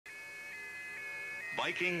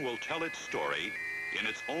Viking will tell its story in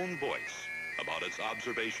its own voice about its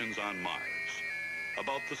observations on Mars,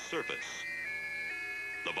 about the surface,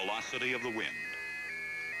 the velocity of the wind,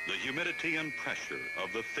 the humidity and pressure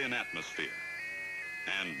of the thin atmosphere,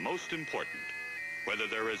 and most important, whether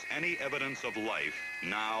there is any evidence of life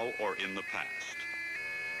now or in the past.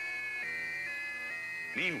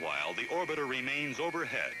 Meanwhile, the orbiter remains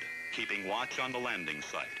overhead, keeping watch on the landing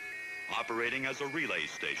site, operating as a relay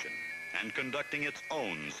station, and conducting its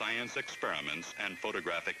own science experiments and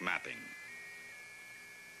photographic mapping.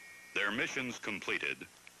 Their missions completed,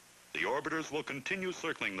 the orbiters will continue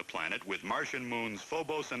circling the planet with Martian moons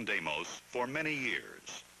Phobos and Deimos for many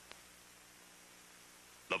years.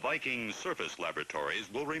 The Viking surface laboratories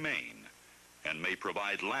will remain and may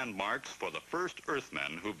provide landmarks for the first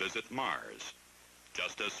Earthmen who visit Mars,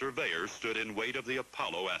 just as surveyors stood in wait of the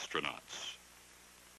Apollo astronauts.